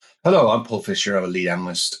Hello, I'm Paul Fisher. I'm a lead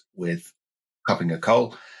analyst with Cupping a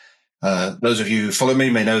Coal. Those of you who follow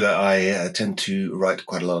me may know that I tend to write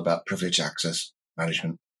quite a lot about privileged access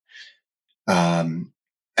management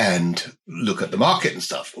and look at the market and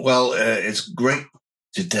stuff. Well, it's great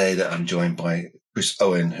today that I'm joined by Chris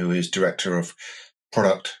Owen, who is Director of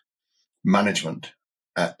Product Management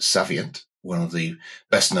at Saviynt, one of the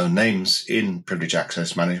best-known names in privileged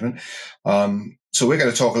access management. So we're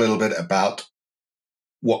going to talk a little bit about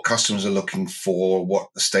what customers are looking for, what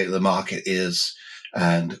the state of the market is,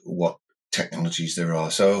 and what technologies there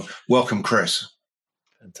are. So welcome, Chris.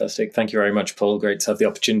 Fantastic. Thank you very much, Paul. Great to have the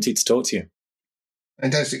opportunity to talk to you.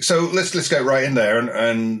 Fantastic. So let's get right in there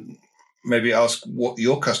and maybe ask what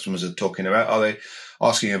your customers are talking about. Are they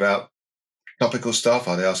asking about topical stuff?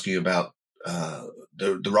 Are they asking you about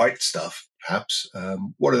the right stuff, perhaps?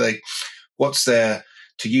 What's their,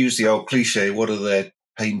 to use the old cliche, what are their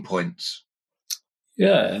pain points?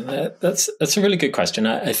 Yeah, that's a really good question.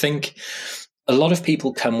 I think a lot of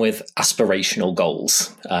people come with aspirational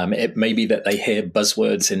goals. It may be that they hear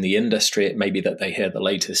buzzwords in the industry. It may be that they hear the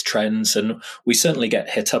latest trends. And we certainly get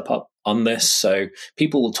hit up on this. So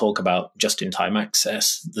people will talk about just-in-time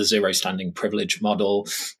access, the zero standing privilege model,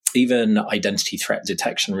 even identity threat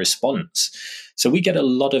detection response. So we get a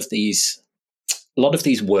lot of these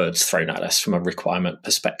words thrown at us from a requirement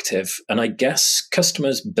perspective. And I guess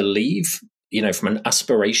customers believe, from an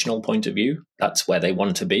aspirational point of view, that's where they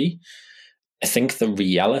want to be. I think the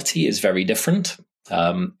reality is very different.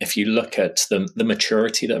 If you look at the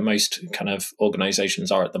maturity that most kind of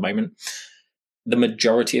organizations are at the moment, the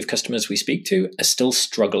majority of customers we speak to are still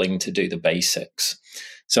struggling to do the basics.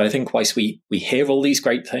 So I think whilst we hear all these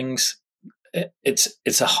great things,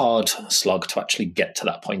 it's a hard slog to actually get to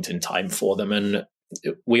that point in time for them. And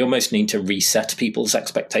we almost need to reset people's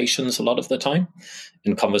expectations a lot of the time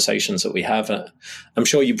in conversations that we have. I'm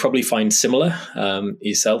sure you probably find similar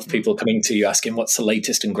yourself, people coming to you asking what's the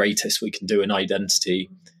latest and greatest we can do in identity,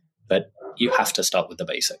 but you have to start with the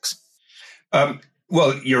basics.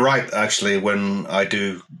 Well, you're right, actually. When I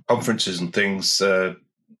do conferences and things,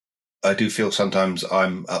 I do feel sometimes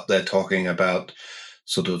I'm up there talking about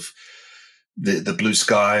sort of the blue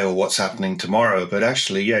sky or what's happening tomorrow. But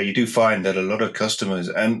actually, yeah, you do find that a lot of customers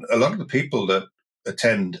and a lot of the people that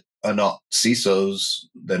attend are not CISOs.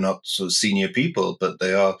 They're not sort of senior people, but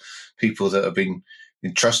they are people that have been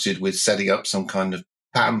entrusted with setting up some kind of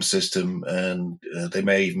PAM system, and they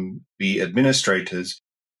may even be administrators.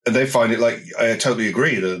 And they find it like, I totally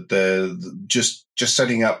agree that they're just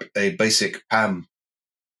setting up a basic PAM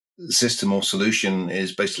system or solution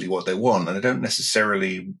is basically what they want. And they don't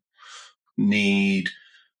necessarily need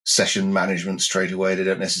session management straight away. They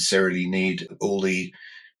don't necessarily need all the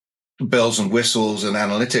bells and whistles and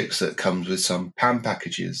analytics that comes with some PAM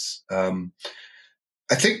packages.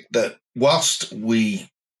 I think that whilst we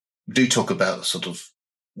do talk about sort of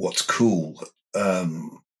what's cool,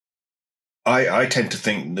 I tend to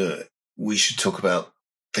think that we should talk about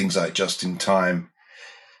things like just in time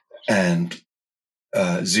and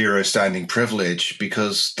zero standing privilege,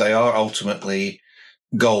 because they are ultimately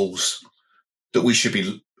goals that we should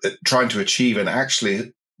be trying to achieve. And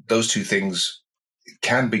actually, those two things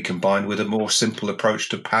can be combined with a more simple approach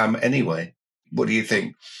to PAM anyway. What do you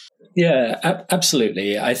think? Yeah,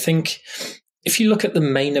 absolutely. I think if you look at the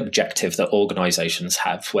main objective that organizations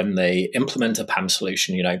have when they implement a PAM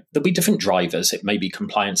solution, there'll be different drivers. It may be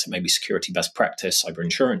compliance, it may be security best practice, cyber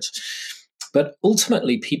insurance. But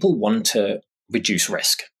ultimately, people want to reduce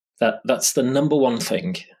risk. That's the number one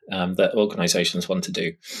thing that organizations want to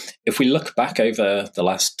do. If we look back over the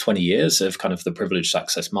last 20 years of kind of the privileged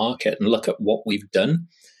access market and look at what we've done,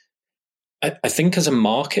 I think as a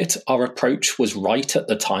market, our approach was right at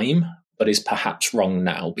the time, but is perhaps wrong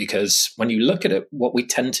now, because when you look at it, what we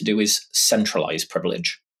tend to do is centralize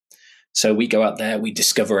privilege. So we go out there, we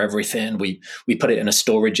discover everything, we put it in a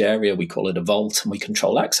storage area, we call it a vault, and we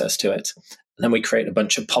control access to it. And then we create a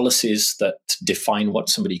bunch of policies that define what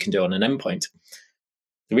somebody can do on an endpoint.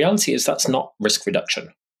 The reality is that's not risk reduction.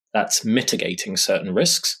 That's mitigating certain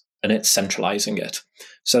risks, and it's centralizing it.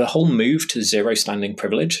 So the whole move to zero standing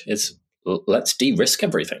privilege is, let's de-risk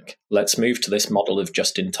everything. Let's move to this model of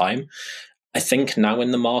just in time. I think now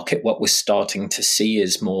in the market, what we're starting to see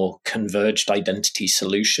is more converged identity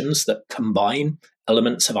solutions that combine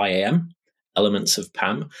elements of IAM, elements of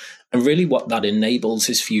PAM. And really what that enables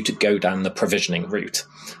is for you to go down the provisioning route.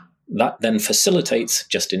 That then facilitates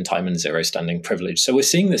just-in-time and zero-standing privilege. So we're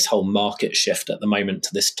seeing this whole market shift at the moment to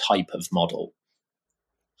this type of model.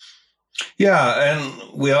 Yeah,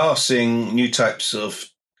 and we are seeing new types of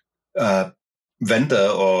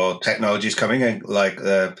vendor or technologies coming in, like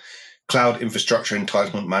cloud infrastructure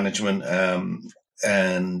entitlement management,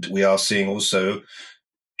 and we are seeing also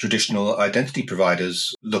traditional identity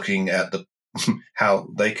providers looking at how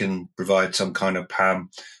they can provide some kind of PAM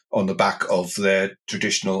on the back of their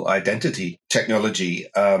traditional identity technology,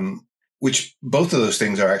 which both of those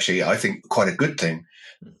things are actually, I think, quite a good thing.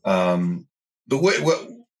 But what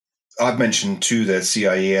I've mentioned too, the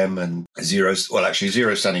CIEM and zero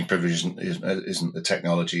standing privilege isn't the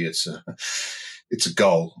technology; it's a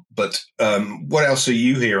goal. But what else are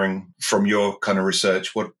you hearing from your kind of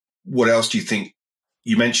research? What else do you think?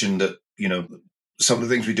 You mentioned that some of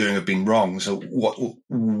the things we're doing have been wrong. So what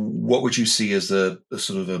would you see as a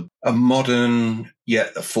sort of a modern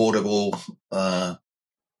yet affordable,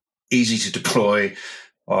 easy to deploy,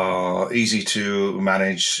 easy to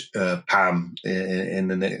manage PAM in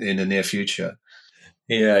the near future?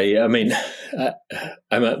 Yeah. I mean,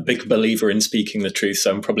 I'm a big believer in speaking the truth,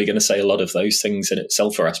 so I'm probably going to say a lot of those things in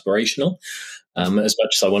itself are aspirational. As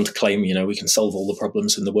much as I want to claim, we can solve all the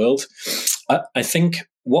problems in the world. I think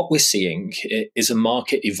what we're seeing is a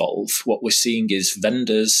market evolve. What we're seeing is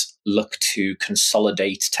vendors look to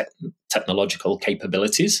consolidate technological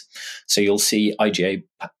capabilities. So you'll see IGA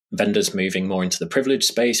vendors moving more into the privilege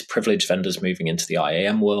space, privileged vendors moving into the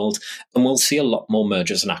IAM world, and we'll see a lot more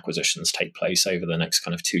mergers and acquisitions take place over the next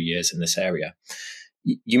kind of 2 years in this area.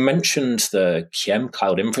 You mentioned the KIEM,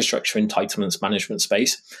 cloud infrastructure entitlements management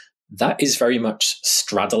space. That is very much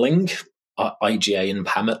straddling IGA and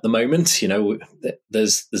PAM at the moment.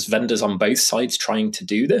 There's vendors on both sides trying to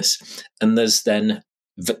do this, and there's then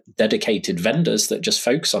dedicated vendors that just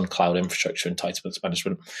focus on cloud infrastructure entitlements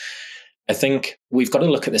management. I think we've got to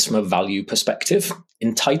look at this from a value perspective.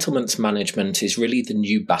 Entitlements management is really the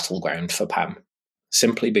new battleground for PAM,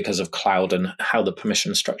 simply because of cloud and how the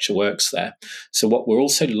permission structure works there. So what we're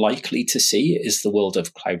also likely to see is the world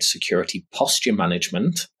of cloud security posture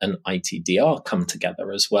management and ITDR come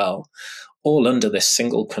together as well, all under this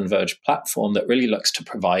single converged platform that really looks to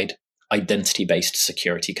provide identity-based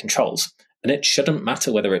security controls. And it shouldn't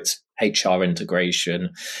matter whether it's HR integration,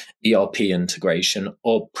 ERP integration,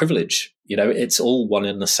 or privilege. It's all one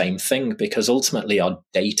and the same thing, because ultimately our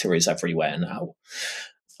data is everywhere now.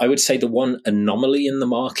 I would say the one anomaly in the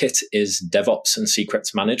market is DevOps and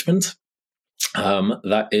secrets management.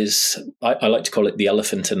 That is, I like to call it the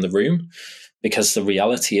elephant in the room, because the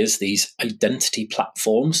reality is these identity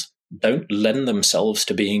platforms don't lend themselves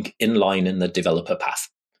to being in line in the developer path.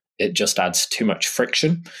 It just adds too much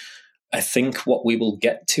friction. I think what we will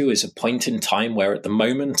get to is a point in time where at the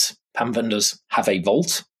moment PAM vendors have a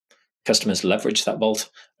vault, customers leverage that vault.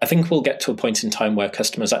 I think we'll get to a point in time where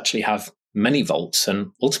customers actually have many vaults,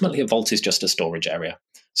 and ultimately a vault is just a storage area.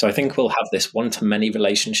 So I think we'll have this one-to-many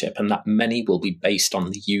relationship, and that many will be based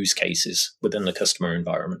on the use cases within the customer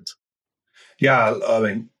environment. Yeah, I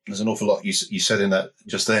mean, there's an awful lot you said in that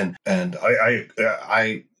just then, and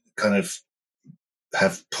I kind of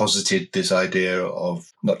have posited this idea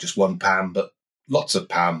of not just one PAM, but lots of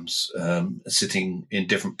PAMs sitting in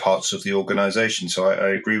different parts of the organization. So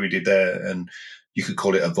I agree with you there. And you could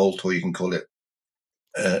call it a vault, or you can call it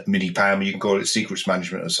mini PAM, you can call it secrets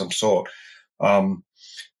management of some sort. But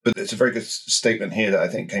it's a very good statement here that I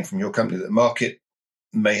think came from your company, that the market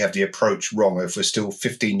may have the approach wrong. If we're still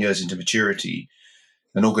 15 years into maturity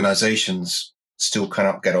and organizations still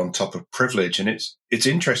cannot get on top of privilege. And it's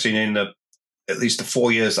interesting in at least the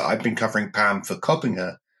 4 years that I've been covering PAM for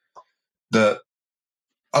Coppinger, that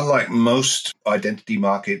unlike most identity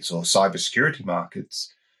markets or cybersecurity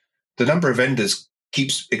markets, the number of vendors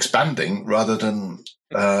keeps expanding rather than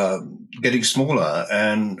getting smaller.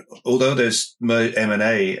 And although there's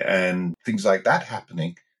M&A and things like that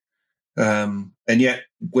happening, and yet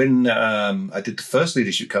when I did the first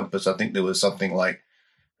leadership compass, I think there was something like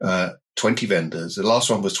 20 vendors. The last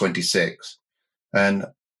one was 26. And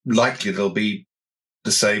likely there'll be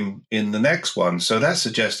the same in the next one. So that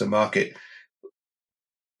suggests the market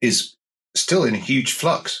is still in a huge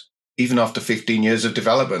flux, even after 15 years of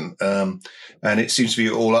development. And it seems to be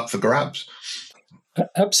all up for grabs.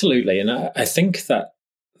 Absolutely. And I think that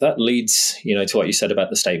leads, to what you said about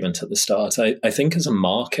the statement at the start. I think as a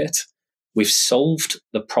market, we've solved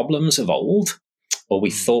the problems of old, or we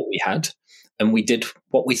thought we had, and we did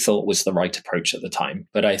what we thought was the right approach at the time.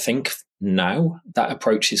 But I think now that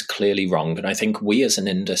approach is clearly wrong. And I think we as an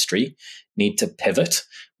industry need to pivot.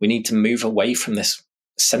 We need to move away from this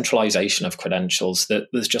centralization of credentials, that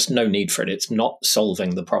there's just no need for it. It's not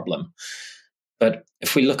solving the problem. But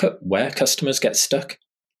if we look at where customers get stuck,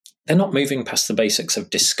 they're not moving past the basics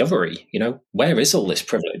of discovery. Where is all this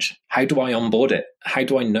privilege? How do I onboard it? How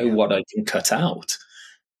do I know what I can cut out?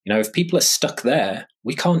 If people are stuck there,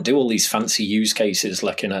 we can't do all these fancy use cases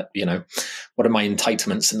looking at, what are my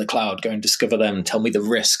entitlements in the cloud? Go and discover them, tell me the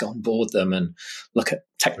risk, onboard them, and look at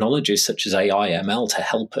technologies such as AI, ML to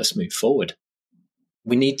help us move forward.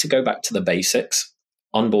 We need to go back to the basics,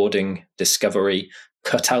 onboarding, discovery,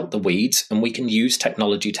 cut out the weeds, and we can use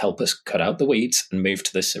technology to help us cut out the weeds and move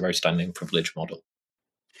to this zero standing privilege model.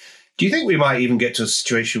 Do you think we might even get to a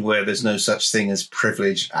situation where there's no such thing as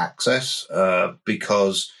privileged access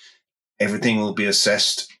because everything will be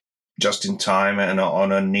assessed just in time and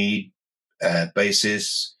on a need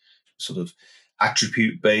basis, sort of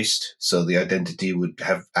attribute based? So the identity would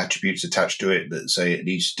have attributes attached to it that say it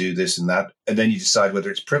needs to do this and that. And then you decide whether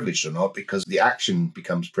it's privileged or not because the action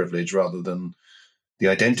becomes privileged rather than the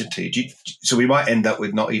identity. So we might end up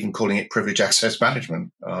with not even calling it privileged access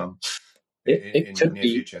management it could be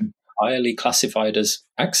future. Highly classified as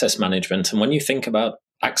access management. And when you think about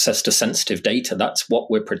access to sensitive data, that's what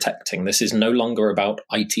we're protecting. This is no longer about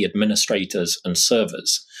IT administrators and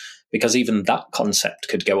servers, because even that concept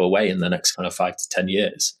could go away in the next kind of 5 to 10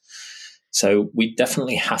 years. So we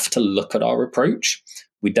definitely have to look at our approach.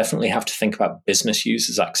 We definitely have to think about business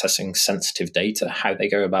users accessing sensitive data, how they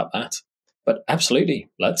go about that. But absolutely,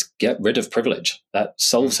 let's get rid of privilege. That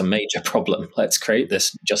solves a major problem. Let's create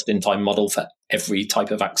this just-in-time model for every type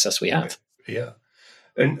of access we have. Yeah.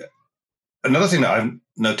 And another thing that I've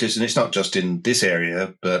noticed, and it's not just in this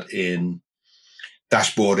area, but in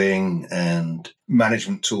dashboarding and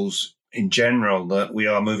management tools in general, that we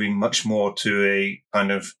are moving much more to a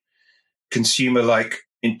kind of consumer-like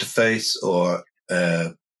interface or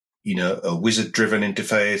a wizard-driven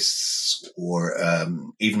interface, or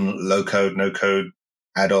even low-code, no-code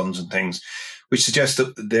add-ons and things, which suggests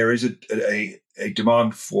that there is a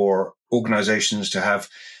demand for organizations to have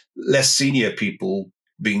less senior people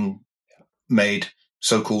being made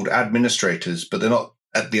so-called administrators, but they're not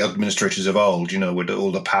at the administrators of old, with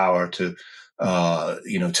all the power to,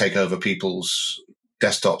 take over people's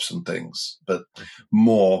desktops and things, but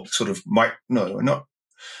more sort of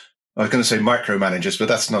I was going to say micromanagers, but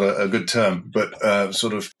that's not a good term, but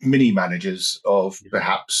sort of mini managers of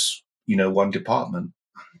perhaps, one department.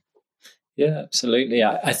 Yeah, absolutely.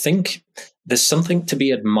 I think there's something to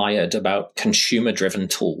be admired about consumer-driven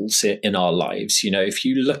tools in our lives. If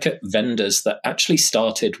you look at vendors that actually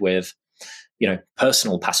started with,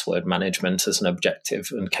 personal password management as an objective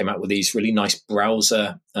and came out with these really nice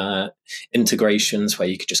browser integrations where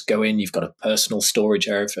you could just go in, you've got a personal storage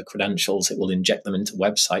area for credentials, it will inject them into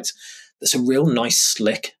websites. There's a real nice,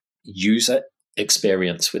 slick user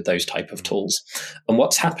experience with those type of tools. And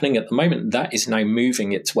what's happening at the moment, that is now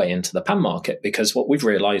moving its way into the PAM market, because what we've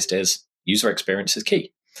realized is user experience is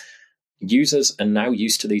key. Users are now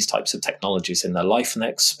used to these types of technologies in their life, and they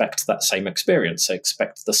expect that same experience. They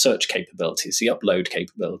expect the search capabilities, the upload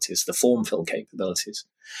capabilities, the form fill capabilities.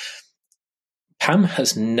 PAM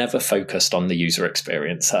has never focused on the user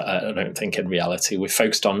experience, I don't think, in reality. We've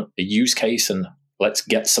focused on a use case and let's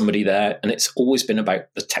get somebody there. And it's always been about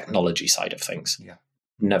the technology side of things,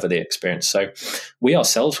 never the experience. So we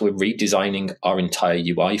ourselves, we're redesigning our entire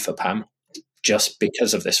UI for PAM just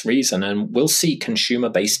because of this reason. And we'll see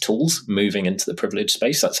consumer-based tools moving into the privileged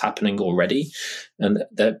space. That's happening already. And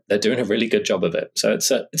they're doing a really good job of it. So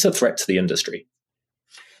it's a threat to the industry.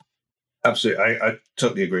 Absolutely. I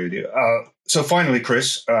totally agree with you. So finally,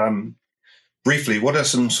 Chris, briefly, what are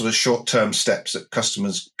some sort of short-term steps that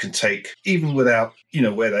customers can take, even without,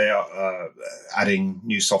 where they are adding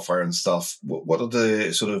new software and stuff? What are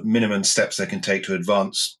the sort of minimum steps they can take to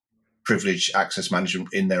advance privileged access management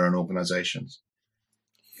in their own organizations?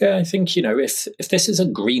 Yeah, I think, if this is a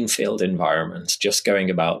greenfield environment, just going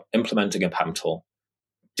about implementing a PAM tool,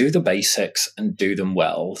 do the basics and do them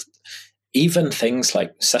well. Even things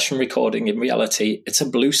like session recording, in reality, it's a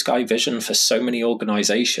blue sky vision for so many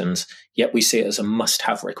organizations, yet we see it as a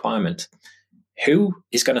must-have requirement. Who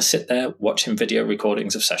is going to sit there watching video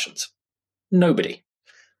recordings of sessions? Nobody.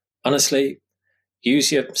 Honestly,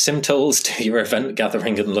 use your sim tools, do your event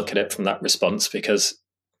gathering, and look at it from that response, because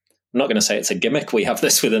I'm not going to say it's a gimmick. We have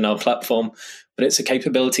this within our platform, but it's a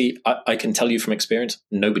capability I can tell you from experience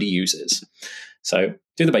nobody uses. So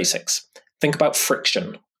do the basics. Think about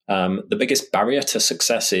friction. The biggest barrier to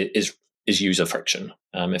success is user friction.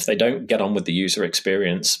 If they don't get on with the user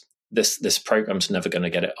experience, this program's never going to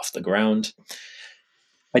get it off the ground.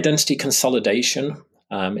 Identity consolidation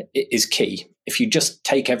is key. If you just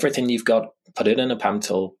take everything you've got, put it in a PAM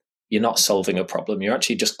tool, you're not solving a problem. You're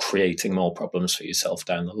actually just creating more problems for yourself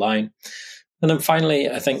down the line. And then finally,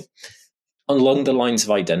 I think along the lines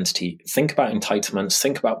of identity, think about entitlements,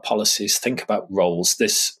 think about policies, think about roles.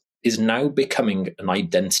 This is now becoming an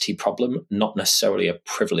identity problem, not necessarily a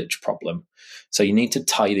privilege problem. So you need to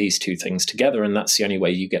tie these two things together, and that's the only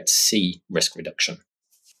way you get to see risk reduction.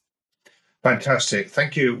 Fantastic.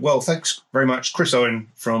 Thank you. Well, thanks very much, Chris Owen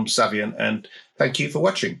from Saviynt, and thank you for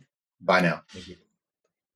watching. Bye now. Thank you.